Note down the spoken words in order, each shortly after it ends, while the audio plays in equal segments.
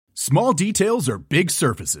Small details are big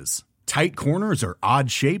surfaces. Tight corners are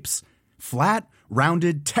odd shapes. Flat,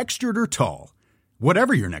 rounded, textured, or tall.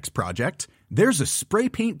 Whatever your next project, there's a spray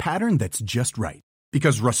paint pattern that's just right.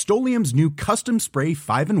 Because Rust-Oleum's new Custom Spray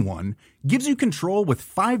 5-in-1 gives you control with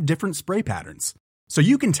 5 different spray patterns. So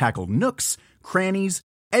you can tackle nooks, crannies,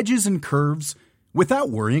 edges, and curves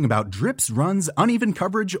without worrying about drips, runs, uneven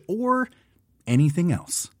coverage, or anything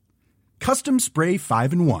else. Custom Spray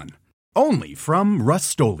 5-in-1. Only from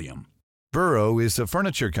Rust-Oleum. Burrow is a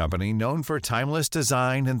furniture company known for timeless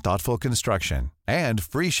design and thoughtful construction, and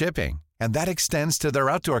free shipping, and that extends to their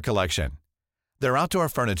outdoor collection. Their outdoor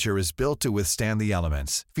furniture is built to withstand the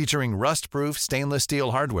elements, featuring rust-proof stainless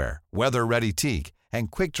steel hardware, weather-ready teak,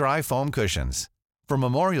 and quick-dry foam cushions. For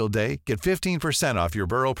Memorial Day, get 15% off your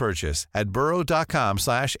Burrow purchase at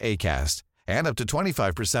burrow.com/acast, and up to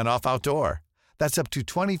 25% off outdoor. That's up to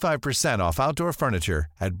 25% off outdoor furniture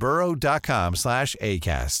at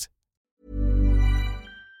burrow.com/acast.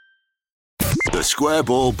 The Square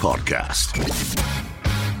Ball Podcast.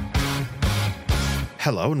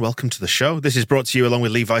 Hello and welcome to the show. This is brought to you along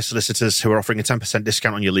with Levi Solicitors, who are offering a 10%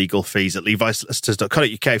 discount on your legal fees at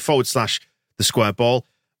levisolicitors.co.uk/the Square Ball.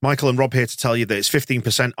 Michael and Rob here to tell you that it's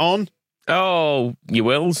 15% on. Oh, your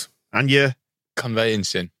wills. And your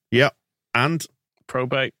conveyancing. Yep. And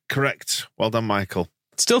probate. Correct. Well done, Michael.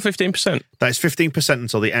 It's still 15%. That is 15%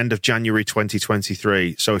 until the end of January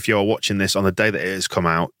 2023. So if you're watching this on the day that it has come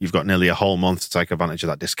out, you've got nearly a whole month to take advantage of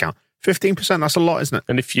that discount. 15%, that's a lot, isn't it?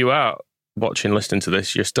 And if you are watching, listening to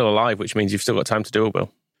this, you're still alive, which means you've still got time to do a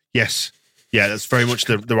will. Yes. Yeah, that's very much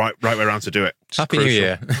the right way around to do it. Happy New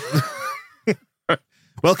Year.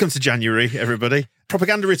 Welcome to January, everybody.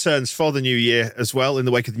 Propaganda returns for the new year as well in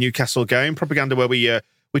the wake of the Newcastle game. Propaganda where we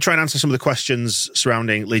try and answer some of the questions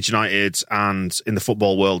surrounding Leeds United and in the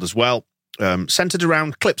football world as well, centred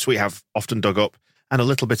around clips we have often dug up and a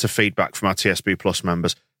little bit of feedback from our TSB Plus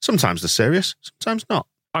members. Sometimes they're serious, sometimes not.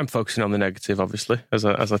 I'm focusing on the negative, obviously, as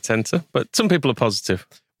I tend to, but some people are positive.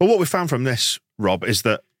 Well, what we found from this, Rob, is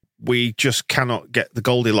that we just cannot get the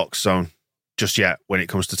Goldilocks zone just yet when it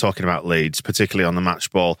comes to talking about Leeds, particularly on the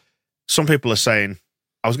match ball. Some people are saying,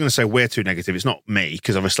 I was going to say we're too negative. It's not me,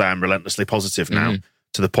 because obviously I'm relentlessly positive now,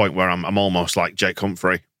 to the point where I'm almost like Jake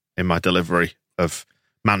Humphrey in my delivery of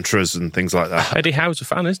mantras and things like that. Eddie Howe's a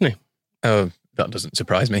fan, isn't he? Oh, that doesn't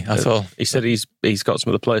surprise me at all. He said he's got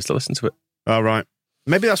some of the players to listen to it. Oh, right.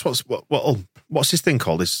 Maybe that's what's his thing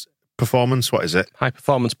called? His performance? What is it? High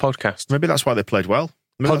Performance Podcast. Maybe that's why they played well.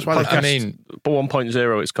 Podcast,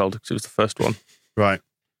 1.0 it's called, because it was the first one. Right.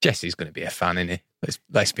 Jesse's going to be a fan, isn't he?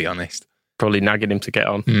 Let's be honest. Probably nagging him to get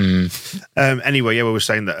on. Anyway, yeah, we were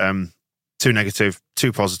saying that too negative,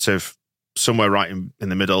 too positive, somewhere right in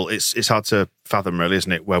the middle. It's hard to fathom, really,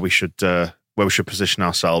 isn't it? Where we should position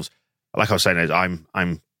ourselves. Like I was saying,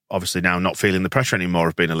 I'm obviously now not feeling the pressure anymore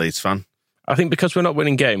of being a Leeds fan. I think because we're not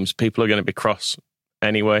winning games, people are going to be cross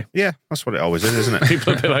anyway. Yeah, that's what it always is, isn't it?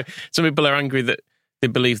 People will be like, some people are angry that they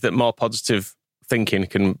believe that more positive thinking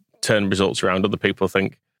can turn results around. Other people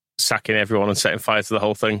think sacking everyone and setting fire to the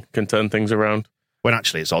whole thing can turn things around. When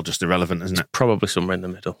actually it's all just irrelevant, isn't it? Probably somewhere in the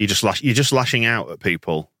middle. You're just lashing out at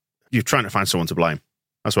people. You're trying to find someone to blame.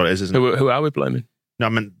 That's what it is, isn't it? Who are we blaming? No, I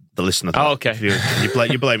meant the listener. Oh, okay.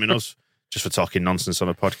 You're blaming us just for talking nonsense on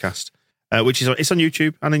a podcast, which is it's on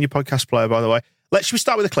YouTube and in your podcast player, by the way. Should we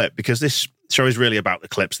start with a clip? Because this show is really about the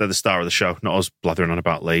clips. They're the star of the show, not us blathering on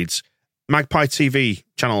about Leeds. Magpie TV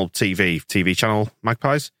channel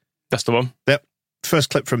Magpies. That's the one. Yep.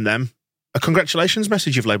 First clip from them. A congratulations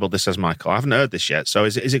message you've labelled this as, Michael. I haven't heard this yet. So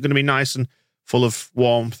is it going to be nice and full of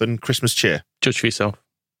warmth and Christmas cheer? Judge for yourself.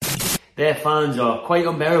 Their fans are quite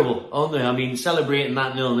unbearable, aren't they? I mean, celebrating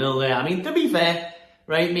that 0-0 there. I mean, to be fair,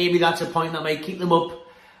 right, maybe that's a point that might keep them up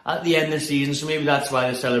at the end of the season, so maybe that's why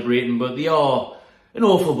they're celebrating. But they are an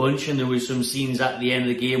awful bunch, and there was some scenes at the end of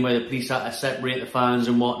the game where the police had to separate the fans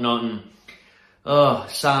and whatnot, and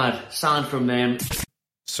sad from them.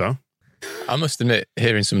 So? I must admit,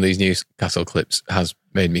 hearing some of these Newcastle clips has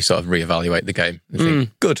made me sort of reevaluate the game. I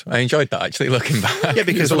think, good, I enjoyed that actually, looking back. Yeah,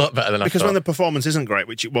 because it's a lot better than I thought. Because when the performance isn't great,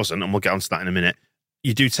 which it wasn't, and we'll get onto that in a minute,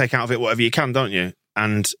 you do take out of it whatever you can, don't you?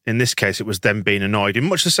 And in this case, it was them being annoyed in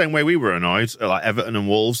much the same way we were annoyed, like Everton and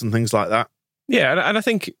Wolves and things like that. Yeah, and I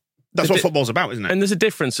think that's what football's about, isn't it? And there's a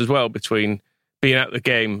difference as well between being at the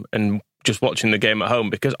game and just watching the game at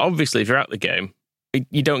home, because obviously if you're at the game,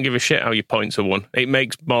 you don't give a shit how your points are won. It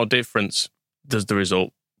makes more difference, does the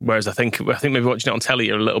result. Whereas I think maybe watching it on telly,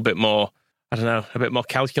 you're a little bit more, I don't know, a bit more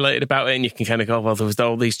calculated about it, and you can kind of go, well, there was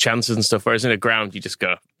all these chances and stuff, whereas in a ground, you just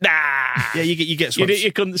go, nah! Yeah, you get swept.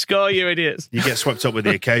 You couldn't score, you idiots. You get swept up with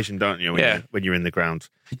the occasion, don't you, when you're in the ground?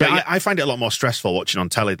 But I find it a lot more stressful watching on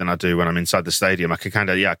telly than I do when I'm inside the stadium. I can kind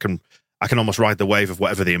of, I can almost ride the wave of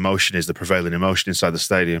whatever the emotion is, the prevailing emotion inside the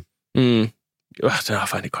stadium. I don't know, I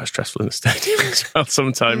find it quite stressful in the stadium as well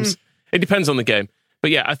sometimes. It depends on the game. But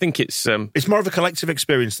yeah, I think it's more of a collective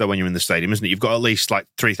experience though when you're in the stadium, isn't it? You've got at least like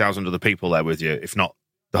 3,000 other people there with you, if not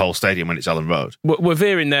the whole stadium when it's Ellen Road. We're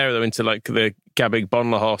veering there though into like the Gabig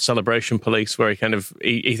Bonlahor celebration police, where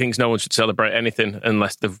he thinks no one should celebrate anything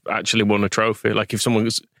unless they've actually won a trophy. Like if someone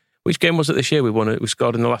was, which game was it this year? We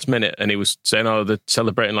scored in the last minute, and he was saying, "Oh, they're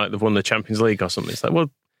celebrating like they've won the Champions League or something." It's like, well,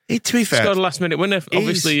 to be fair, scored a last minute winner.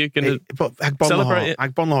 Obviously, you're going to celebrate it.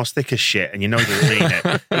 Bonlahor's thick as shit, and you know he doesn't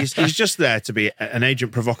mean it. He's just there to be an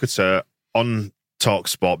agent provocateur on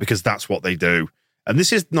TalkSport because that's what they do. And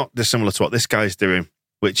this is not dissimilar to what this guy's doing,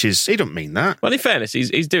 which is he don't mean that. Well, in fairness,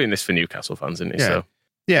 he's doing this for Newcastle fans, isn't he? Yeah, so.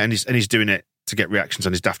 Yeah, and he's doing it to get reactions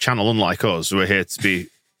on his daft channel. Unlike us, we're here to be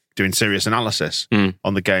doing serious analysis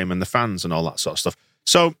on the game and the fans and all that sort of stuff.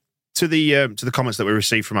 So to the comments that we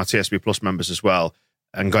received from our TSB Plus members as well.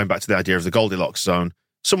 And going back to the idea of the Goldilocks zone,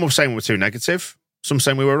 some were saying we were too negative, some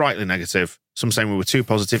saying we were rightly negative, some saying we were too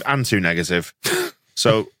positive and too negative.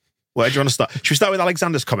 So where do you want to start? Should we start with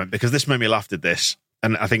Alexander's comment? Because this made me laugh at this.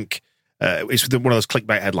 And I think it's one of those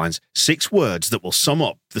clickbait headlines. 6 words that will sum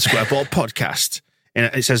up the Square Ball podcast.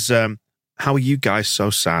 And it says, how are you guys so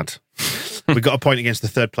sad? We got a point against the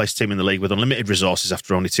third place team in the league with unlimited resources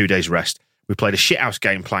after only 2 days rest. We played a shithouse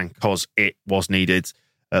game plan because it was needed.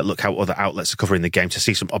 Look how other outlets are covering the game to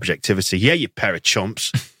see some objectivity. Yeah, you pair of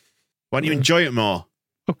chumps. Why don't you enjoy it more?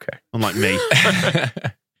 Okay. Unlike me.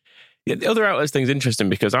 Yeah, the other outlets thing's interesting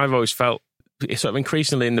because I've always felt, sort of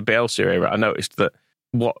increasingly in the Bielsa era, I noticed that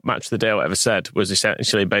what Match of the Day or whatever said was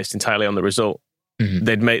essentially based entirely on the result.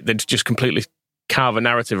 Mm-hmm. They'd just completely carve a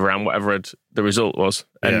narrative around whatever the result was.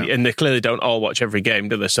 And they clearly don't all watch every game,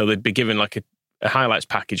 do they? So they'd be given like a highlights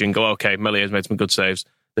package and go, okay, Mellier's made some good saves.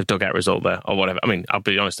 They've dug out a result there or whatever. I mean, I'll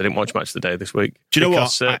be honest, I didn't watch Match of the Day this week. Do you know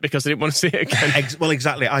what? Because I didn't want to see it again. Well,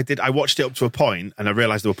 exactly. I did. I watched it up to a point and I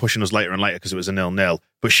realised they were pushing us later and later because it was a 0-0.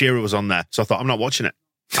 But Shearer was on there. So I thought, I'm not watching it.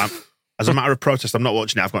 As a matter of protest, I'm not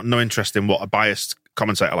watching it. I've got no interest in what a biased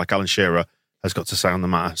commentator like Alan Shearer has got to say on the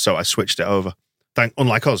matter. So I switched it over.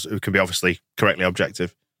 Unlike us, who can be obviously correctly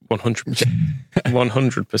objective. 100%.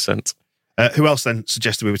 100%. Who else then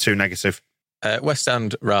suggested we were too negative? West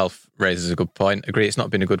End Ralph raises a good point. Agree it's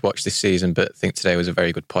not been a good watch this season, but I think today was a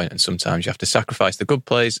very good point, and sometimes you have to sacrifice the good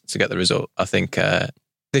plays to get the result. I think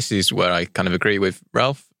this is where I kind of agree with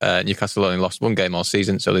Ralph. Newcastle only lost 1 game all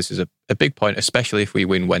season, so this is a big point, especially if we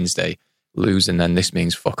win Wednesday, lose, and then this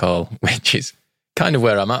means fuck all, which is kind of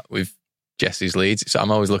where I'm at with Jesse's Leeds. So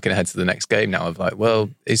I'm always looking ahead to the next game now of like,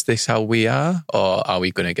 well, is this how we are, or are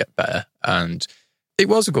we going to get better? And it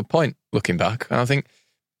was a good point looking back, and I think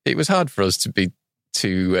it was hard for us to be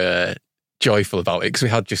too joyful about it because we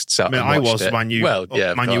had just sat. I was it. Man U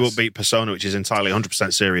upbeat persona, which is entirely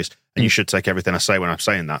 100% serious, and you should take everything I say when I'm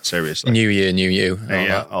saying that seriously. New year, new you,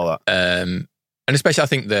 all that. And especially, I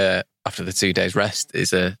think after the 2 days rest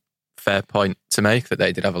is a fair point to make that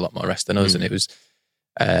they did have a lot more rest than us, and it was.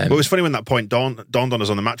 But it was funny when that point dawned on us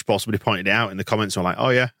on the match ball. Somebody pointed it out in the comments and were like, "Oh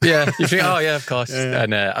yeah, yeah." You think, "Oh yeah, of course." Yeah.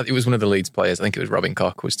 And it was one of the Leeds players. I think it was Robin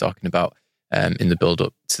Koch was talking about. In the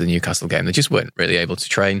build-up to the Newcastle game. They just weren't really able to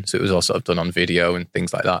train, so it was all sort of done on video and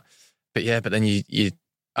things like that. But then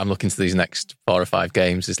I'm looking to these next 4 or 5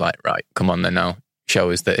 games. It's like, right, come on then now.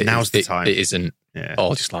 Show us that the time. It isn't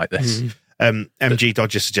all just like this. MG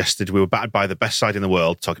Dodger suggested we were battered by the best side in the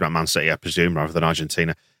world, talking about Man City, I presume, rather than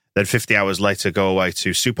Argentina. Then 50 hours later, go away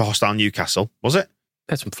to super hostile Newcastle. Was it?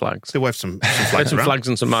 Had some flags. They waved some flags some around. flags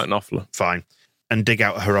and some Martin Offler. Fine. And dig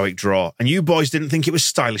out a heroic draw. And you boys didn't think it was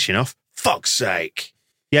stylish enough? Fuck's sake.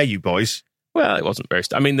 Yeah, you boys. Well, it wasn't very...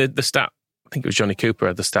 I mean, the stat... I think it was Johnny Cooper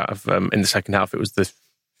had the stat of... in the second half, it was the...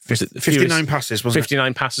 59 passes, wasn't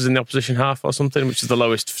 59 passes in the opposition half or something, which is the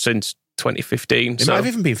lowest since 2015. It might have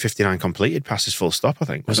even been 59 completed passes full stop, I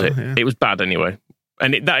think. Was it? Yeah. It was bad anyway.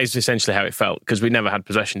 And that is essentially how it felt, because we never had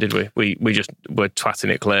possession, did we? We just were twatting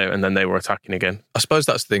it clear, and then they were attacking again. I suppose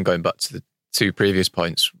that's the thing, going back to the 2 previous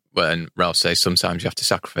points, when Ralph says sometimes you have to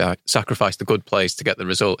sacrifice the good plays to get the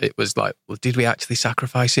result. It was like, well, did we actually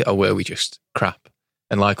sacrifice it, or were we just crap?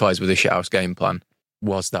 And likewise with the shithouse game plan,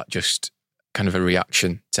 was that just kind of a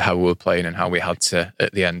reaction to how we were playing and how we had to,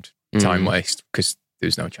 at the end, time waste? Because there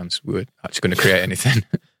was no chance we were actually going to create anything.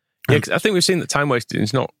 Yeah, 'cause I think we've seen that time wasting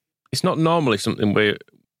is not normally something we're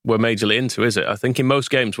majorly into, is it? I think in most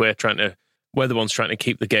games we're trying to we're the ones trying to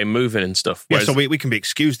keep the game moving and stuff. Yeah, so we can be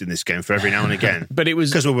excused in this game for every now and again. But it was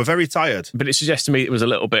because we were very tired. But it suggests to me it was a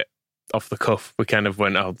little bit off the cuff. We kind of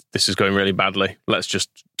went, oh, this is going really badly. Let's just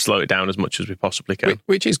slow it down as much as we possibly can.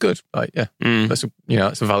 Which is good. Like, yeah, that's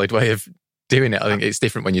a valid way of doing it. I think it's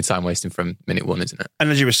different when you're time wasting from minute one, isn't it? And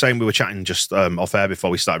as you were saying, we were chatting just off air before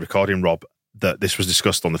we started recording, Rob, that this was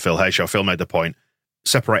discussed on the Phil Hay show. Phil made the point,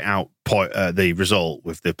 separate out the result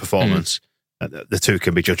with the performance. The two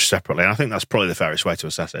can be judged separately. And I think that's probably the fairest way to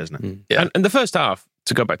assess it, isn't it? Yeah. And the first half,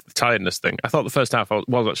 to go back to the tiredness thing, I thought the first half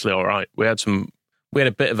was actually all right. We had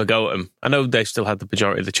a bit of a go at them. I know they still had the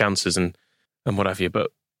majority of the chances and what have you,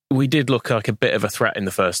 but we did look like a bit of a threat in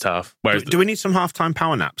the first half. Do we need some half-time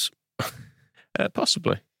power naps?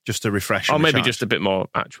 Possibly. Just to refresh. Or maybe just a bit more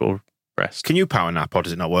actual rest. Can you power nap, or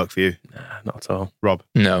does it not work for you? Nah, not at all. Rob?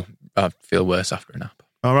 No, I feel worse after a nap.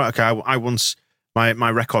 All right, okay. I once...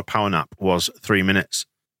 My record power nap was 3 minutes,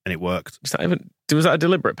 and it worked. Was that a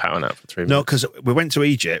deliberate power nap for 3 minutes? No, because we went to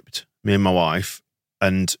Egypt, me and my wife,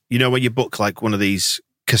 and you know when you book like one of these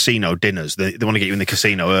casino dinners, they want to get you in the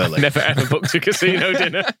casino early. I've never ever booked a casino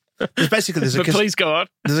dinner. There's a please go on.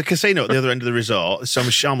 There's a casino at the other end of the resort. It's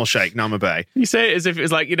Sharm el Sheikh, Nama Bay. You say it as if it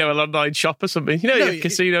was like, an online shop or something. You have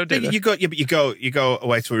casino dinner. You go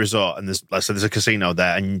away to a resort, and there's a casino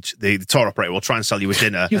there, and the tour operator will try and sell you a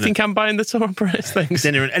dinner. You think I'm buying the tour operator's things?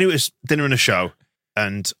 Dinner, and it was dinner and a show,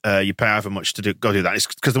 and you pay however much to go do that. It's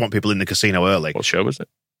because they want people in the casino early. What show was it?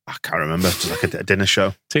 I can't remember. It's like a dinner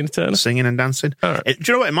show. Tina Turner? Singing and dancing. All right. Do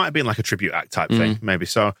you know what? It might have been like a tribute act type thing, maybe.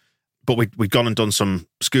 So, but we'd gone and done some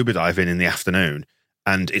scuba diving in the afternoon,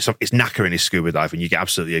 and it's knackering is scuba diving. You get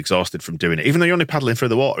absolutely exhausted from doing it. Even though you're only paddling through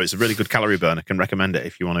the water, it's a really good calorie burn. I can recommend it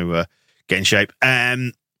if you want to get in shape.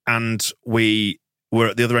 And we were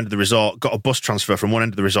at the other end of the resort, got a bus transfer from one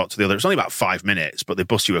end of the resort to the other. It was only about 5 minutes, but they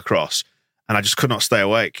bus you across. And I just could not stay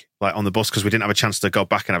awake on the bus because we didn't have a chance to go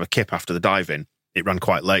back and have a kip after the diving. It ran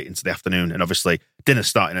quite late into the afternoon, and obviously dinner's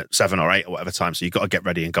starting at 7 or 8 or whatever time, so you've got to get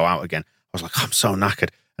ready and go out again. I was like, I'm so knackered,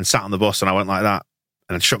 and sat on the bus, and I went like that,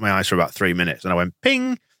 and I shut my eyes for about 3 minutes, and I went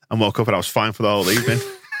ping, and woke up, and I was fine for the whole evening.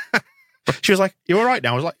 She was like, you all right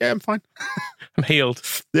now? I was like, yeah, I'm fine. I'm healed.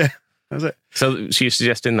 Yeah, that was it. So she's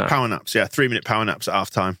suggesting that? Power naps, yeah, 3-minute power naps at half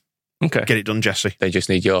time. Okay. Get it done, Jesse. They just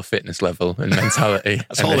need your fitness level and mentality.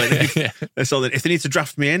 That's all they need. Yeah. That's all they need. If they need to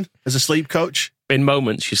draft me in as a sleep coach. In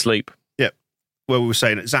moments, you sleep. Where we were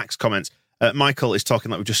saying at Zach's comments, Michael is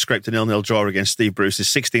talking like we've just scraped a 0-0 draw against Steve Bruce's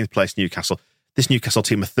 16th place Newcastle. This Newcastle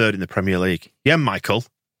team are 3rd in the Premier League. Yeah, Michael.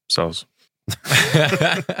 Soz.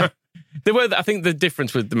 I think the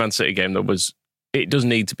difference with the Man City game though was it does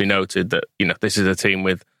need to be noted that this is a team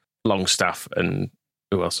with Longstaff and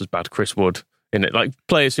who else is bad? Chris Wood in it, like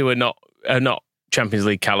players who are not Champions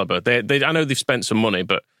League caliber. They I know they've spent some money,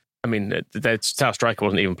 but I mean their star striker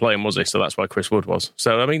wasn't even playing, was he? So that's why Chris Wood was.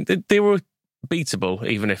 So I mean they were beatable,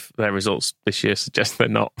 even if their results this year suggest they're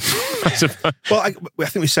not. Well, I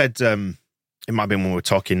think we said it might have been when we were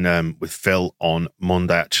talking with Phil on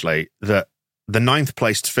Monday actually that the 9th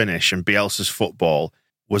placed finish and Bielsa's football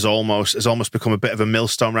has almost become a bit of a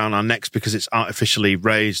millstone around our necks because it's artificially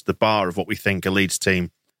raised the bar of what we think a Leeds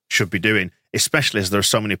team should be doing, especially as there are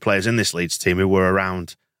so many players in this Leeds team who were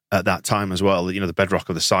around at that time as well. The bedrock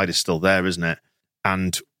of the side is still there, isn't it?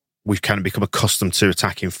 And we've kind of become accustomed to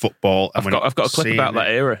attacking football. And I've got a clip about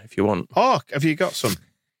that era if you want. Oh, have you got some?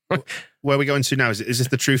 Where are we going to now? Is this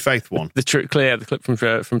the True Faith one? The clip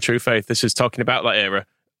from True Faith. This is talking about that era,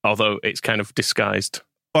 although it's kind of disguised.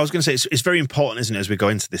 Well, I was going to say it's very important, isn't it, as we go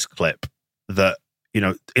into this clip, that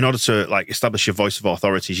in order to establish your voice of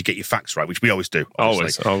authorities, you get your facts right, which we always do.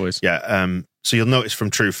 Obviously. Always. Yeah. So you'll notice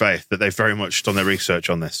from True Faith that they've very much done their research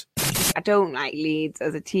on this. I don't like Leeds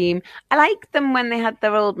as a team. I liked them when they had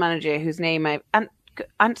their old manager, whose name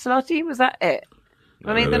Ancelotti, was that it?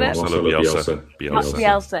 Am I making that up?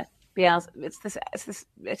 Bielsa. Bielsa. It's this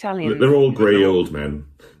Italian. They're all grey old men.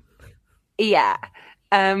 Yeah.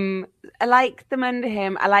 I like them under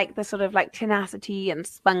him. I like the sort of like tenacity and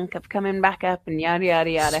spunk of coming back up and yada yada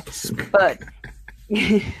yada. But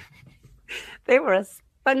they were a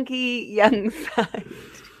spunky young side.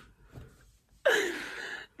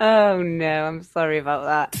 Oh no, I'm sorry about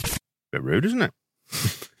that. Bit rude, isn't it?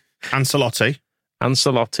 Ancelotti.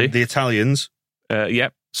 The Italians.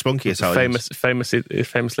 Yep. Spunky Italians. Famously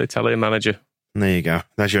Italian manager. There you go.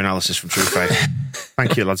 There's your analysis from True Faith.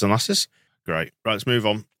 Thank you, lads and lasses. Great. Right, let's move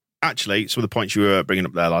on. Actually, some of the points you were bringing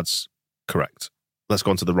up there, lads, correct. Let's go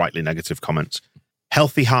on to the rightly negative comments.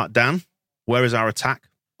 Healthy heart, Dan. Where is our attack?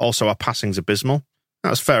 Also, our passing's abysmal.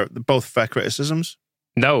 That's fair. Both fair criticisms.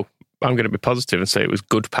 No, I'm going to be positive and say it was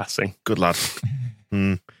good passing. Good lad.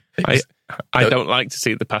 I I don't like to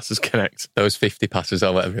see the passes connect. Those 50 passes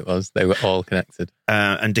or whatever it was, they were all connected.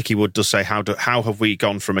 And Dickie Wood does say, how have we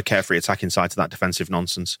gone from a carefree attacking side to that defensive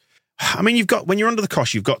nonsense? I mean, when you're under the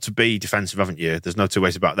cosh, you've got to be defensive, haven't you? There's no two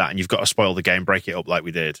ways about that. And you've got to spoil the game, break it up like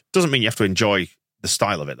we did. Doesn't mean you have to enjoy the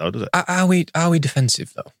style of it, though, does it? Are we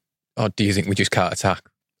defensive, though? Or do you think we just can't attack?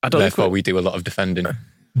 Therefore, we do a lot of defending.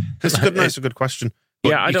 That's a good question.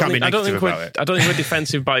 But I don't think we're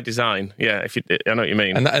defensive by design. Yeah, I know what you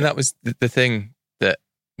mean. And that was the thing that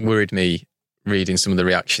worried me reading some of the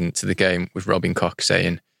reaction to the game with Robin Koch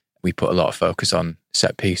saying we put a lot of focus on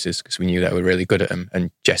set pieces because we knew they were really good at them.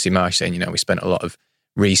 And Jesse Marsh saying, we spent a lot of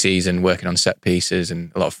re-season working on set pieces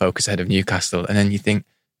and a lot of focus ahead of Newcastle. And then you think,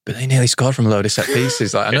 but they nearly scored from a load of set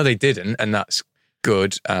pieces. I know they didn't, and that's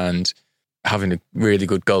good. And having a really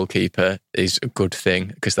good goalkeeper is a good thing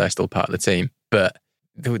because they're still part of the team. But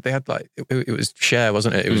they had it was share,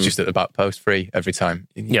 wasn't it? It was just at the back post free every time.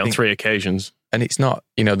 On 3 occasions. And it's not,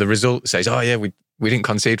 the result says, oh yeah, we didn't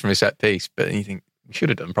concede from a set piece. But you think, we should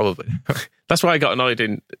have done, probably. That's why I got annoyed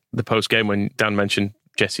in the post game when Dan mentioned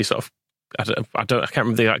Jesse sort of, I can't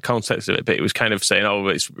remember the exact context of it, but it was kind of saying, oh,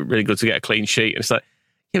 it's really good to get a clean sheet. And it's like,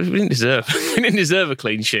 yeah, we didn't deserve a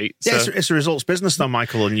clean sheet. So. Yeah, it's a results business though,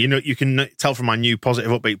 Michael. And you can tell from my new positive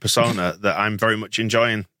upbeat persona that I'm very much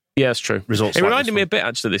enjoying. Yeah, it's true. Results. It reminded me a bit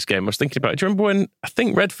actually. This game I was thinking about. Do you remember when I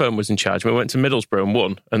think Redfern was in charge? We went to Middlesbrough and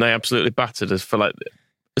won, and they absolutely battered us for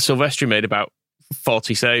Silvestri made about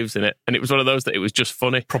 40 saves in it, and it was one of those that it was just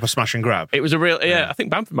funny. Proper smash and grab. It was a real, I think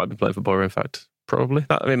Bamford might be playing for Borough, in fact, probably.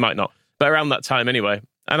 It might not, but around that time anyway.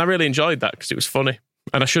 And I really enjoyed that because it was funny,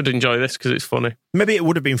 and I should enjoy this because it's funny. Maybe it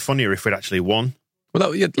would have been funnier if we'd actually won.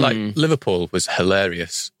 Well, Liverpool was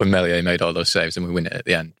hilarious when Meslier made all those saves and we win it at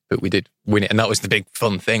the end. But we did win it, and that was the big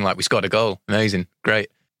fun thing. We scored a goal, amazing, great.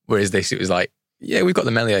 Whereas this, it was we've got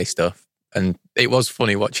the Meslier stuff, and it was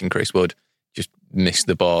funny watching Chris Wood just miss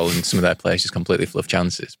the ball and some of their players just completely fluff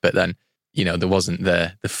chances. But then, there wasn't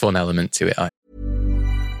the fun element to it.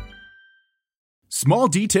 Small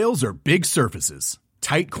details are big surfaces.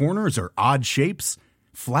 Tight corners are odd shapes.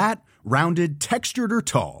 Flat, rounded, textured, or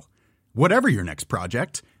tall. Whatever your next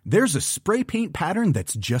project, there's a spray paint pattern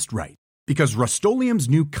that's just right. Because Rust-Oleum's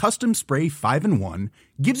new Custom Spray 5-in-1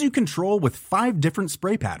 gives you control with 5 different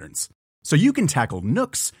spray patterns. So you can tackle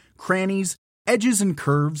nooks, crannies, edges, and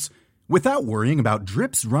curves without worrying about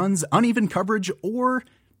drips, runs, uneven coverage, or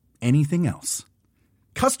anything else.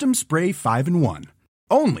 Custom Spray 5-in-1.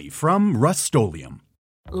 Only from Rust-Oleum.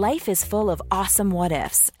 Life is full of awesome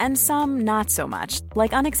what-ifs, and some not so much,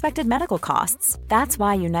 like unexpected medical costs. That's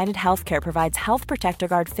why United Healthcare provides Health Protector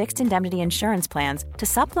Guard fixed indemnity insurance plans to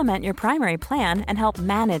supplement your primary plan and help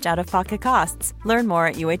manage out-of-pocket costs. Learn more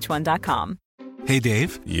at uh1.com. Hey,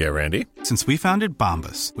 Dave. Yeah, Randy. Since we founded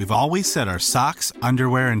Bombas, we've always said our socks,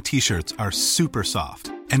 underwear, and T-shirts are super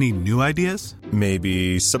soft. Any new ideas?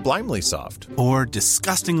 Maybe sublimely soft. Or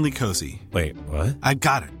disgustingly cozy. Wait, what? I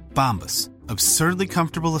got it. Bombas. Absurdly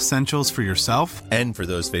comfortable essentials for yourself and for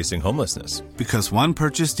those facing homelessness. Because one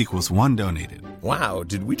purchased equals one donated. Wow,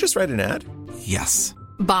 did we just write an ad? Yes.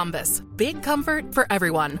 Bombas. Big comfort for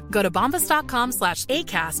everyone. Go to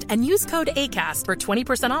bombas.com/ACAST and use code ACAST for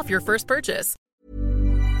 20% off your first purchase.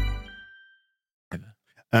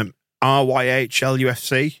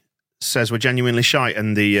 RYHLUFC says we're genuinely shite,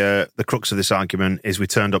 and the crux of this argument is we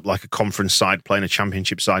turned up like a conference side playing a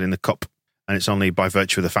championship side in the cup. And it's only by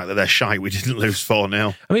virtue of the fact that they're shite we didn't lose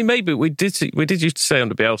 4-0. I mean, maybe we did used to say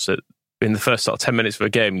under Bielsa in the first 10 minutes of a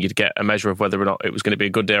game, you'd get a measure of whether or not it was going to be a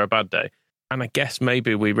good day or a bad day. And I guess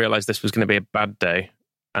maybe we realised this was going to be a bad day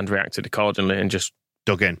and reacted accordingly and just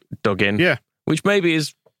dug in. Yeah. Which maybe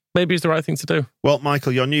is the right thing to do. Well,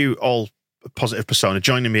 Michael, your new all-positive persona,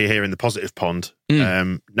 joining me here in the positive pond,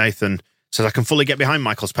 Nathan says, I can fully get behind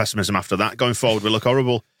Michael's pessimism after that. Going forward, we look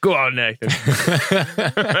horrible. Go on, Nathan.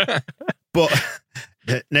 But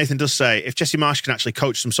Nathan does say, if Jesse Marsh can actually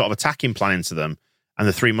coach some sort of attacking plan into them and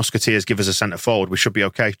the 3 Musketeers give us a centre forward, we should be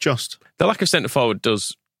okay. Just the lack of centre forward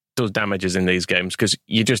does damages in these games because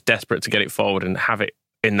you're just desperate to get it forward and have it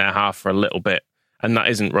in their half for a little bit. And that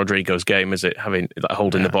isn't Rodrigo's game, is it?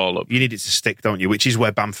 Holding the ball up. You need it to stick, don't you? Which is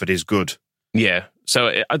where Bamford is good. Yeah.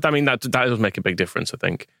 So, that does make a big difference, I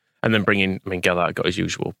think. And then Gellert got his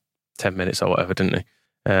usual 10 minutes or whatever, didn't he?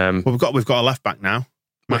 Well, we've got a left back now.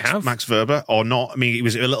 Max Verber, or not. I mean, he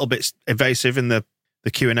was a little bit evasive in the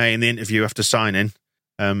Q&A in the interview after signing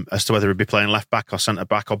as to whether he'd be playing left back or centre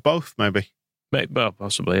back or both, maybe. Well,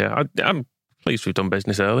 possibly, yeah. I'm pleased we've done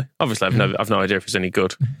business early. Obviously, I've no idea if it's any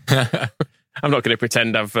good. I'm not going to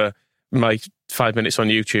pretend my 5 minutes on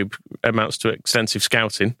YouTube amounts to extensive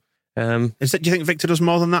scouting. Do you think Victor does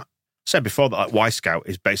more than that? said before that like Y-Scout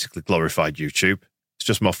is basically glorified YouTube. It's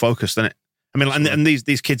just more focused, isn't it? I mean, and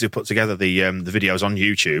these kids who put together the videos on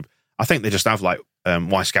YouTube, I think they just have like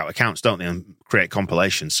Y-Scout accounts, don't they, and create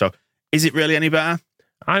compilations. So is it really any better?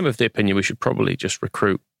 I'm of the opinion we should probably just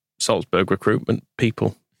recruit Salzburg recruitment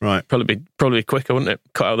people. Right. Probably quicker, wouldn't it?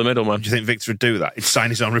 Cut out the middleman. Do you think Victor would do that? He'd sign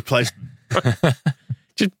his own replacement?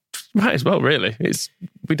 Just might as well, really.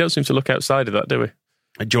 We don't seem to look outside of that, do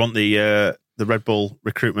we? Do you want the Red Bull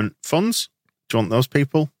recruitment funds? Do you want those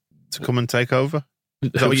people to come and take over?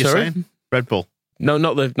 Is that what you're saying? Red Bull? No,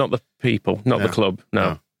 not the people, not the club.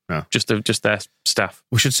 No. Just their staff.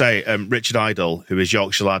 We should say Richard Idle, who is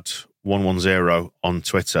Yorkshire Lad 110 on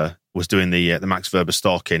Twitter, was doing the Max Verber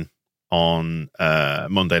stalking on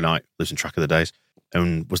Monday night, losing track of the days,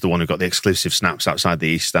 and was the one who got the exclusive snaps outside the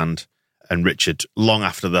East Stand. And Richard, long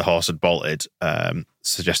after the horse had bolted,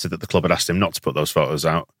 suggested that the club had asked him not to put those photos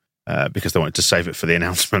out because they wanted to save it for the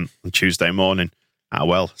announcement on Tuesday morning. Ah,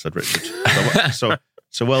 well, said Richard.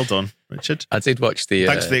 So well done, Richard. I did watch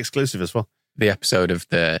thanks for the exclusive as well. The episode of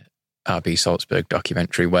the RB Salzburg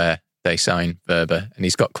documentary where they sign Verber, and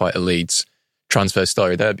he's got quite a Leeds transfer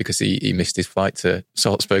story there because he missed his flight to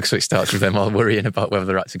Salzburg, so it starts with them all worrying about whether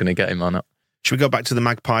they're actually going to get him or not. Should we go back to the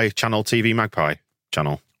Magpie channel, TV Magpie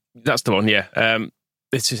channel? That's the one, yeah.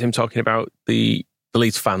 This is him talking about the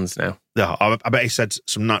Leeds fans now. Yeah, I bet he said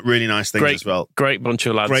some really nice things as well. Great bunch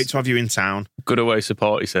of lads. Great to have you in town. Good away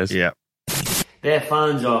support, he says. Yeah. Their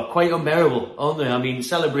fans are quite unbearable, aren't they? I mean,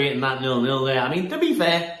 celebrating that 0-0 there. I mean, to be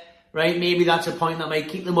fair, right, maybe that's a point that might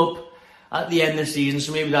keep them up at the end of the season,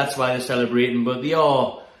 so maybe that's why they're celebrating, but they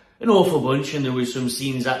are an awful bunch, and there was some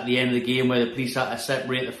scenes at the end of the game where the police had to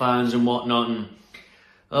separate the fans and whatnot,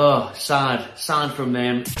 and sad from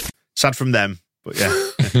them. Sad from them, but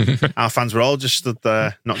yeah. Our fans were all just stood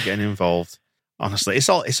there, not getting involved. Honestly, it's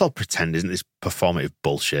all pretend, isn't it? This performative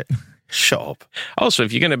bullshit. Shut up. Also,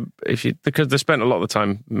 because they spent a lot of the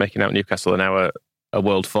time making out Newcastle are now a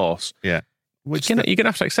world force. Yeah. You're going to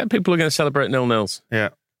have to accept people are going to celebrate 0-0s. Yeah.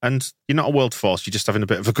 And you're not a world force, you're just having a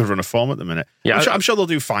bit of a good run of form at the minute. Yeah, I'm sure they'll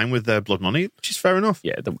do fine with their blood money, which is fair enough.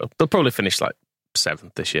 Yeah, they will. They'll probably finish like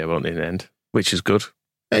 7th this year, won't they, in the end? Which is good.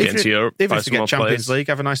 Yeah, get into Europe, even if you get Champions League,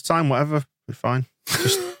 have a nice time, whatever, be fine.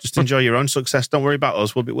 Just enjoy your own success. Don't worry about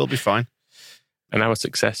us. We'll be fine. And our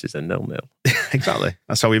success is a 0-0. Exactly.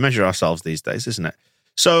 That's how we measure ourselves these days, isn't it?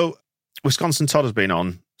 So, Wisconsin Todd has been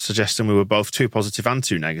on suggesting we were both too positive and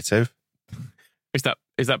too negative. Is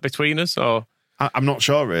that between us, or? I'm not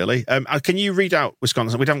sure, really. Can you read out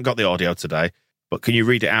Wisconsin? We haven't got the audio today, but can you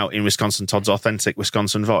read it out in Wisconsin Todd's authentic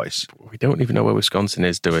Wisconsin voice? We don't even know where Wisconsin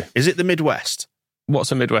is, do we? Is it the Midwest?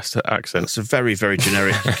 What's a Midwest accent? It's a very, very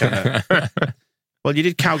generic kind of... Well, you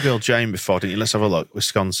did Cowgirl Jane before, didn't you? Let's have a look.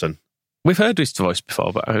 Wisconsin. We've heard this voice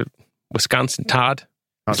before, but Wisconsin Todd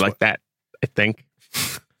was like that, I think.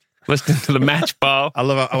 Listening to the match ball. I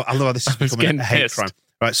love how this is becoming a hate crime.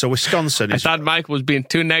 Right, so Wisconsin is... I thought Michael was being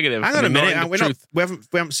too negative. Hang on a minute. We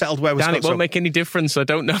haven't settled where Wisconsin... Dan, it won't make any difference. I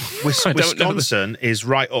don't know. Wisconsin is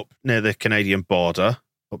right up near the Canadian border,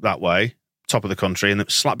 up that way, top of the country, and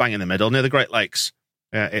slap bang in the middle, near the Great Lakes.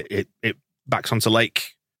 It backs onto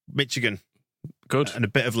Lake Michigan. Good. And a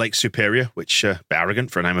bit of Lake Superior, which a bit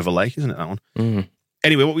arrogant for a name of a lake, isn't it, that one? Mm.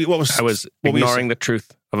 Anyway, what was... I was ignoring the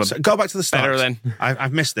truth of a... Go back to the start. Better than...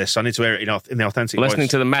 I've missed this. I need to hear it in the authentic voice. Listening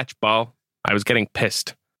to the match ball, I was getting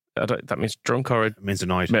pissed. That means drunk or... It means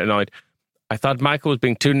annoyed. I thought Michael was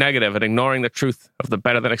being too negative and ignoring the truth of the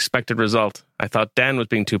better than expected result. I thought Dan was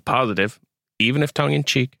being too positive, even if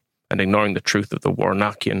tongue-in-cheek, and ignoring the truth of the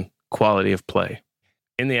Warnockian quality of play.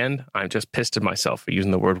 In the end, I'm just pissed at myself for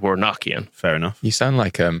using the word Warnockian. Fair enough. You sound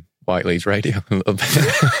like White Leeds Radio a little bit.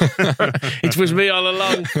 It was me all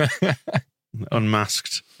along.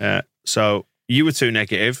 Unmasked. So you were too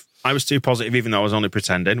negative. I was too positive, even though I was only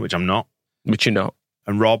pretending, which I'm not. Which you're not.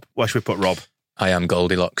 And Rob, where should we put Rob? I am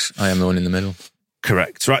Goldilocks. I am the one in the middle.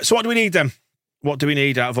 Correct. Right. So what do we need then? What do we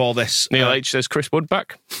need out of all this? Neil H says Chris Wood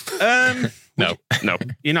back. No.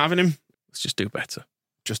 You're not having him? Let's just do better.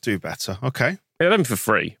 Just do better. Okay. They had him for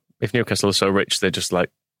free. If Newcastle are so rich, they're just like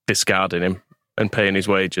discarding him and paying his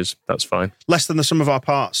wages. That's fine. Less than the sum of our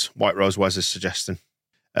parts, White Rose Wes is suggesting.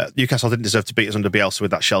 Newcastle didn't deserve to beat us under Bielsa with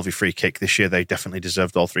that Shelvey free kick. This year, they definitely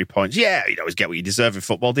deserved all 3 points. Yeah, you always get what you deserve in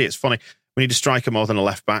football, do you? It's funny. We need a striker more than a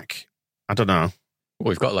left-back. I don't know. Well,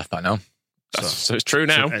 we've got a left-back now. So it's true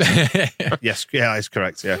now. Yes, yeah, it's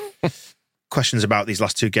correct, yeah. Questions about these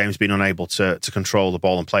last 2 games being unable to control the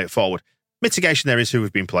ball and play it forward. Mitigation there is who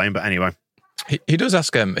we've been playing, but anyway. He does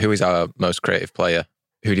ask who is our most creative player?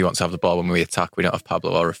 Who do you want to have the ball when we attack? We don't have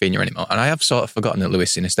Pablo or Rafinha anymore. And I have sort of forgotten that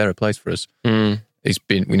Luis Sinisterra plays for us. Mm.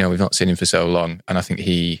 We've not seen him for so long, and I think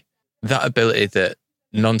he that ability that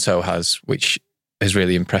Nonto has, which has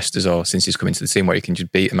really impressed us all since he's come into the team, where he can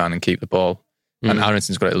just beat a man and keep the ball. And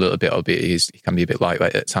Aronson's got it a little bit, albeit he can be a bit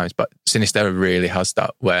lightweight at times. But Sinisterra really has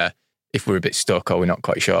that, where if we're a bit stuck or we're not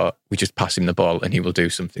quite sure, we just pass him the ball and he will do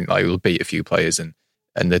something. Like, he'll beat a few players, and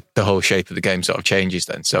the whole shape of the game sort of changes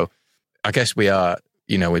then. So I guess we are,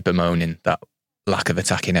 we're bemoaning that lack of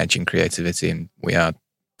attacking edge and creativity, and we are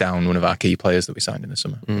down one of our key players that we signed in the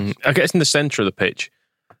summer. I guess in the centre of the pitch,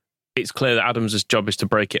 it's clear that Adams' job is to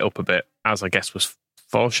break it up a bit, as I guess was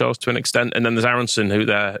Forshaw's to an extent. And then there's Aronson,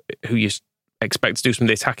 who you expect to do some of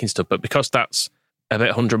the attacking stuff, but because that's a bit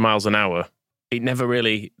 100 miles an hour, it never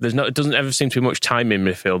really, it doesn't ever seem to be much time in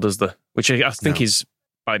midfield, does there? Which I think is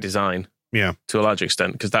by design. Yeah. To a large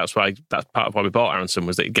extent, because that's part of why we bought Aronson,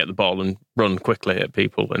 was that he'd get the ball and run quickly at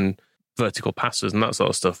people and vertical passes and that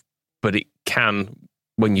sort of stuff. But it can,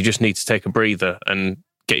 when you just need to take a breather and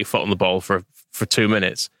get your foot on the ball for 2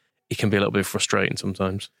 minutes, it can be a little bit frustrating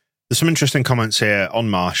sometimes. There's some interesting comments here on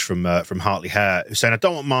Marsh from Hartley Hare, who's saying, I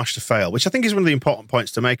don't want Marsh to fail, which I think is one of the important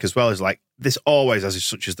points to make as well, is like, this always, as is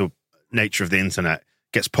such as the nature of the internet,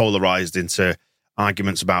 gets polarised into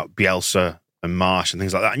arguments about Bielsa and Marsh and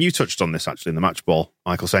things like that. And you touched on this actually in the match ball,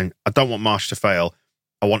 Michael, saying, I don't want Marsh to fail.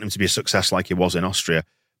 I want him to be a success like he was in Austria.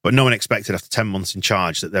 But no one expected after 10 months in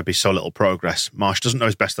charge that there'd be so little progress. Marsh doesn't know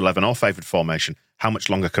his best 11 or favoured formation. How much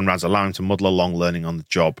longer can Raz allow him to muddle along learning on the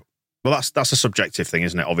job? Well, that's a subjective thing,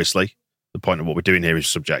 isn't it? Obviously, the point of what we're doing here is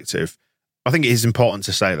subjective. I think it is important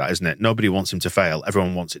to say that, isn't it? Nobody wants him to fail.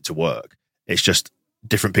 Everyone wants it to work. It's just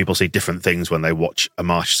different people see different things when they watch a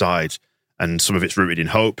Marsh side, and some of it's rooted in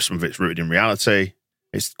hope, some of it's rooted in reality.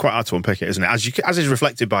 It's quite hard to unpick it, isn't it? As is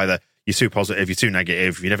reflected by you're too positive, you're too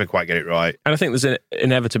negative, you never quite get it right. And I think there's an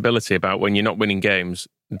inevitability about when you're not winning games,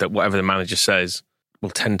 that whatever the manager says will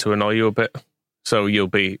tend to annoy you a bit. So you'll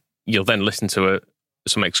then listen to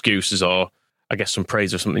some excuses, or I guess some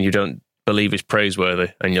praise of something you don't believe is praiseworthy,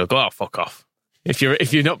 and you'll go, oh, fuck off. If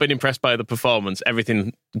you've not been impressed by the performance,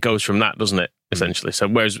 everything goes from that, doesn't it, essentially? So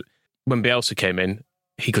whereas when Bielsa came in,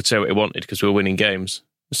 he could say what he wanted because we were winning games,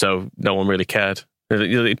 so no one really cared.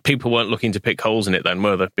 People weren't looking to pick holes in it then,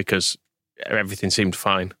 were they? Because everything seemed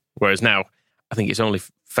fine. Whereas now, I think it's only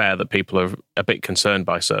fair that people are a bit concerned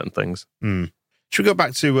by certain things. Should we go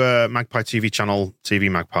back to Magpie TV channel, TV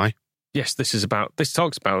Magpie? Yes, this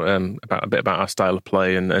talks about a bit about our style of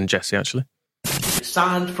play and Jesse, actually.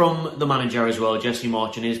 Sad from the manager as well, Jesse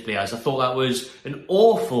March and his players. I thought that was an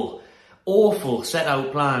awful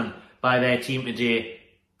set-out plan by their team today.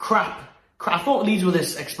 Crap. I thought Leeds were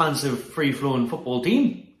this expansive, free-flowing football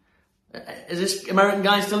team. Is this American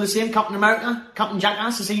guy still the same? Captain America? Captain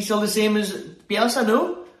Jackass? Is he still the same as Bielsa?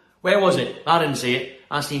 No? Where was it? I didn't see it.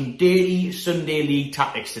 I seen dirty Sunday League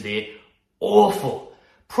tactics today. Awful.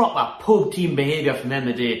 Proper pub team behaviour from them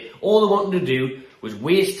today. All they wanted to do was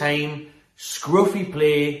waste time, scruffy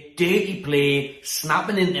play, dirty play,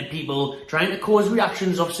 snapping into people, trying to cause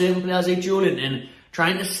reactions of certain players like Joe Linton,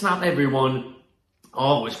 trying to snap everyone.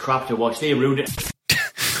 Oh, it was crap to watch. They ruined it.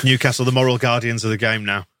 Newcastle, the moral guardians of the game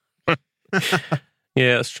now.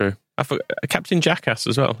 Yeah, that's true. I forgot, Captain Jackass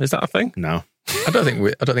as well. Is that a thing? No. I don't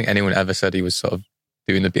think anyone ever said he was sort of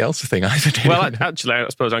doing the Bielsa thing either. Well, actually, I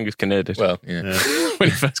suppose Angus Kinnear did. Well, yeah. When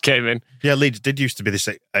he first came in. Yeah, Leeds did used to be this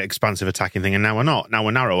expansive attacking thing, and now we're not. Now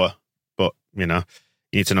we're narrower. But, you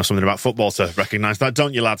need to know something about football to recognise that,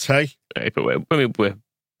 don't you, lads? Hey? But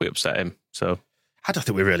we upset him, so... I don't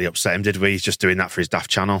think we really upset him, did we? He's just doing that for his daft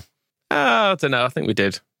channel. I don't know. I think we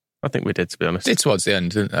did, to be honest. Did towards the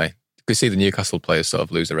end, didn't they? You could see the Newcastle players sort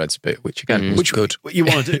of lose their heads a bit, which again was good. What you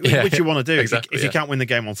want to do. Yeah, which you want to do. Exactly, if you can't win the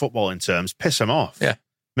game on football in terms, piss them off. Yeah.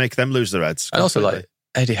 Make them lose their heads. And also, like,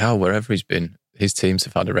 Eddie Howe, wherever he's been, his teams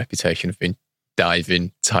have had a reputation of being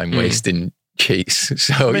diving, time-wasting cheats.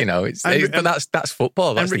 So, but that's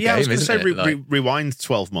football. That's the game, isn't it? Rewind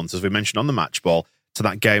 12 months, as we mentioned on the match ball, to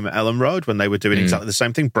that game at Ellen Road when they were doing exactly the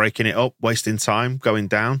same thing, breaking it up, wasting time, going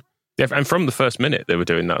down. Yeah, and from the first minute they were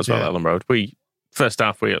doing that as well at Ellen Road. First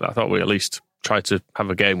half, I thought we at least tried to have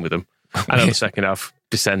a game with them. I know the second half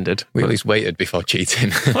descended. We at least waited before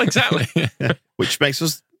cheating. Well, exactly. Yeah. Which makes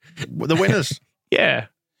us the winners. Yeah,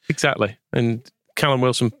 exactly. And Callum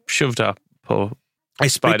Wilson shoved our poor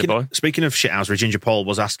spider boy. Speaking of shithousery, Ginger Paul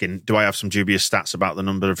was asking, do I have some dubious stats about the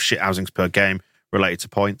number of shithousings per game related to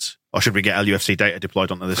points? Or should we get LUFC data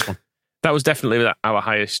deployed onto this one? That was definitely our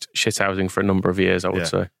highest shithousing for a number of years, I would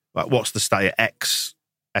say. Like, what's the stat?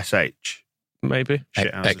 XSH? Maybe.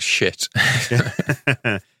 X shit.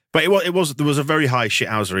 But there was a very high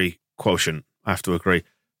shithousery quotient, I have to agree.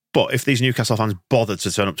 But if these Newcastle fans bothered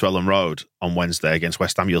to turn up to Ellen Road on Wednesday against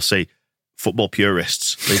West Ham, you'll see football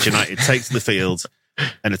purists, Leeds United, take to the field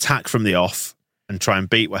and attack from the off and try and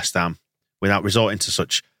beat West Ham without resorting to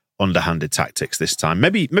such underhanded tactics this time.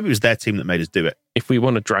 Maybe it was their team that made us do it. If we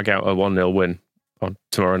want to drag out a 1-0 win on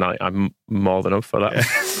tomorrow night, I'm more than up for that.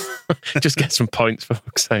 Yeah. Just get some points, for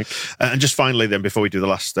fuck's sake. And just finally then, before we do the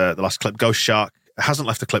last clip, Ghost Shark hasn't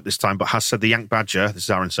left the clip this time, but has said the Yank Badger, this is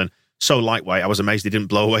Aronson, so lightweight, I was amazed he didn't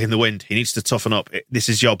blow away in the wind. He needs to toughen up. This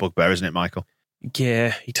is your bugbear, isn't it, Michael?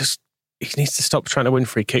 Yeah, he needs to stop trying to win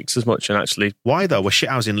free kicks as much and actually... Why, though? We're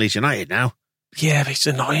shithousing Leeds United now. Yeah, but it's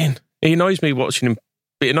annoying. It annoys me watching him.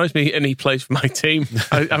 It annoys me and he plays for my team.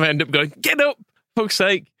 I end up going, get up, for fuck's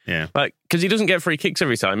sake. Yeah. Because he doesn't get free kicks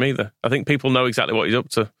every time either. I think people know exactly what he's up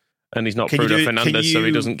to. And he's not Bruno Fernandes, so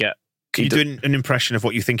he doesn't get... Can you do an impression of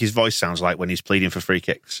what you think his voice sounds like when he's pleading for free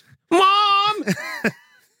kicks? Mom!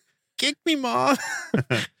 Kick me, Mom!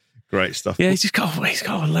 Great stuff. Yeah, he's got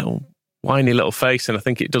a little whiny little face, and I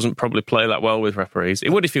think it doesn't probably play that well with referees. It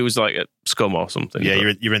would if he was like at Scum or something.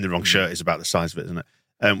 Yeah, you're in the wrong shirt. It's about the size of it, isn't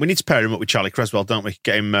it? We need to pair him up with Charlie Creswell, don't we?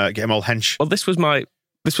 Get him all hench. Well, this was my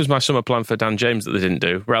summer plan for Dan James that they didn't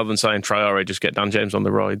do. Rather than saying Traore, just get Dan James on the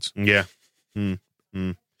roids. Yeah.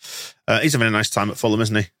 He's having a nice time at Fulham,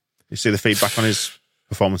 isn't he? You see the feedback on his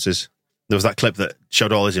performances. There was that clip that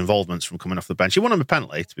showed all his involvements from coming off the bench. He won him a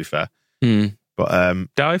penalty, to be fair. But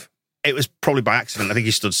dive? It was probably by accident. I think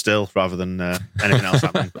he stood still rather than anything else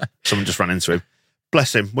happening. Someone just ran into him.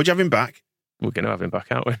 Bless him. Would you have him back? We're going to have him back,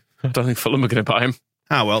 aren't we? I don't think Fulham are going to buy him.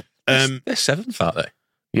 Ah, well. They're seventh, aren't they?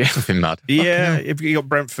 Yeah. Something mad. Yeah. If you got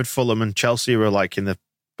Brentford, Fulham and Chelsea were like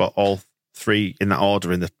all three in that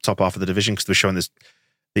order in the top half of the division because they were showing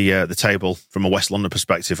the table from a West London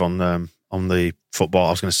perspective on the football.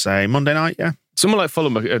 I was going to say Monday night, yeah. Someone like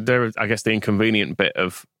Fulham, they're, I guess, the inconvenient bit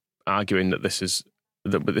of arguing that this is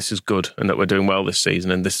good and that we're doing well this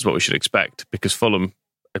season and this is what we should expect because Fulham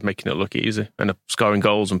are making it look easy and are scoring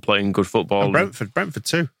goals and playing good football. And Brentford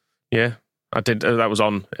too. Yeah, I did. That was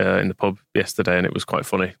on in the pub yesterday and it was quite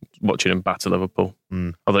funny watching him batter Liverpool.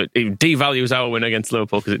 Although it devalues our win against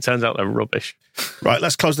Liverpool because it turns out they're rubbish. Right,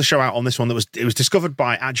 let's close the show out on this one. It was discovered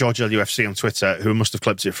by @GeorgeLUFC on Twitter, who must have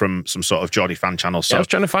clipped it from some sort of Geordie fan channel. So yeah, I was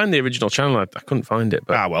trying to find the original channel. I couldn't find it.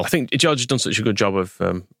 But I think George has done such a good job of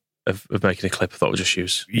making a clip. I thought we'd just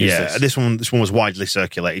use this one was widely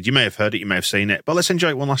circulated. You may have heard it, you may have seen it, but let's enjoy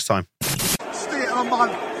it one last time. State of man,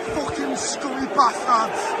 fucking scummy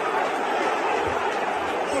bastards.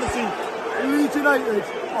 Honestly, Leeds United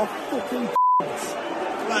are fucking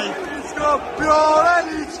like, scum, we all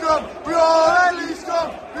Leeds scum, we all Leeds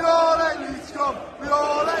scum, we all Leeds scum, we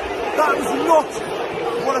all That is not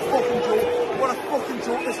what a fucking joke. What a fucking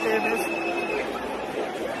joke this game is.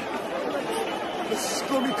 The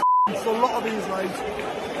scummy a lot of these lads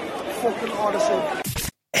fucking artisan.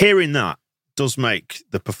 Hearing that does make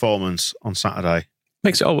the performance on Saturday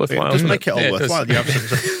makes it all worthwhile. It does make it all worthwhile.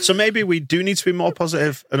 So maybe we do need to be more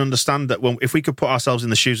positive and understand that if we could put ourselves in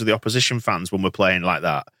the shoes of the opposition fans when we're playing like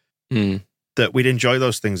that, that we'd enjoy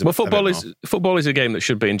those things. Well, football is a game that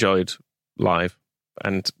should be enjoyed live,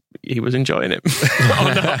 and he was enjoying it.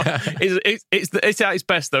 It's at its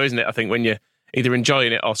best, though, isn't it? I think when you're either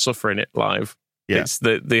enjoying it or suffering it live. Yeah. It's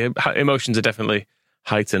the emotions are definitely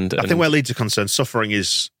heightened. I think where Leeds are concerned, suffering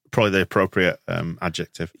is probably the appropriate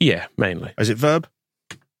adjective. Yeah, mainly. Is it verb?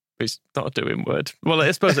 It's not a doing word. Well,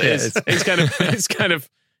 I suppose it is. It's kind of.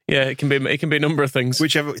 Yeah, it can be a number of things.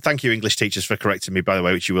 Whichever. Thank you, English teachers, for correcting me. By the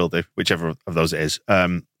way, which you will do, whichever of those it is.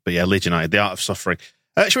 But yeah, Leeds United, the art of suffering.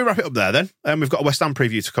 Should we wrap it up there then? We've got a West Ham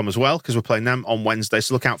preview to come as well because we're playing them on Wednesday.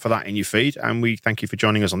 So look out for that in your feed. And we thank you for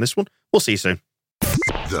joining us on this one. We'll see you soon.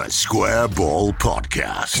 The Square Ball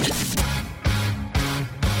Podcast.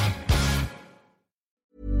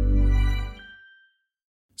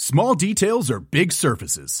 Small details are big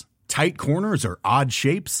surfaces. Tight corners are odd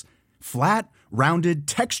shapes. Flat, rounded,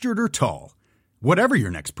 textured, or tall. Whatever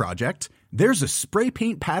your next project, there's a spray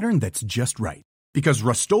paint pattern that's just right. Because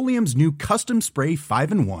Rust-Oleum's new Custom Spray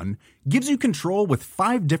 5-in-1 gives you control with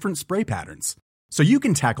 5 different spray patterns. So you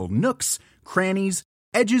can tackle nooks, crannies,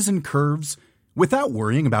 edges, and curves without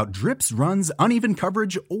worrying about drips, runs, uneven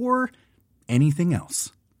coverage, or anything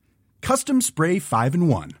else. Custom Spray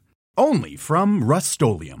 5-in-1. Only from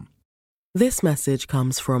Rust-Oleum. This message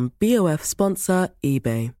comes from BOF sponsor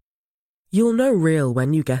eBay. You'll know real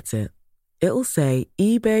when you get it. It'll say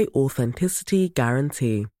eBay Authenticity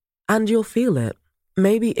Guarantee. And you'll feel it.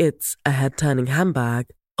 Maybe it's a head-turning handbag,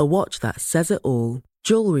 a watch that says it all,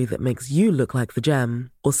 jewelry that makes you look like the gem,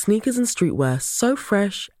 or sneakers and streetwear so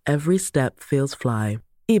fresh, every step feels fly.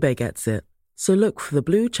 eBay gets it. So look for the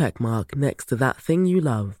blue check mark next to that thing you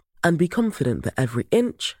love, and be confident that every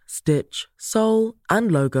inch, stitch, sole,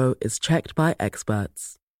 and logo is checked by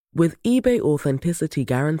experts. With eBay Authenticity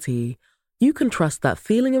Guarantee, you can trust that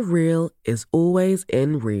feeling of real is always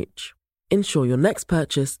in reach. Ensure your next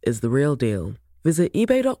purchase is the real deal. Visit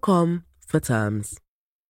eBay.com for terms.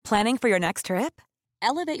 Planning for your next trip?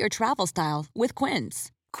 Elevate your travel style with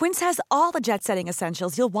Quince. Quince has all the jet-setting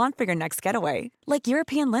essentials you'll want for your next getaway, like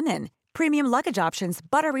European linen, premium luggage options,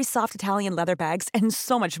 buttery soft Italian leather bags, and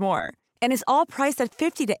so much more. And is all priced at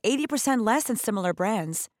 50 to 80% less than similar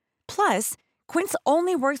brands. Plus, Quince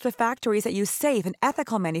only works with factories that use safe and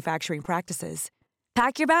ethical manufacturing practices.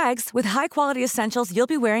 Pack your bags with high-quality essentials you'll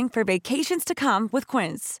be wearing for vacations to come with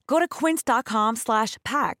Quince. Go to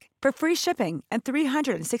quince.com/pack for free shipping and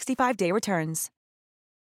 365-day returns.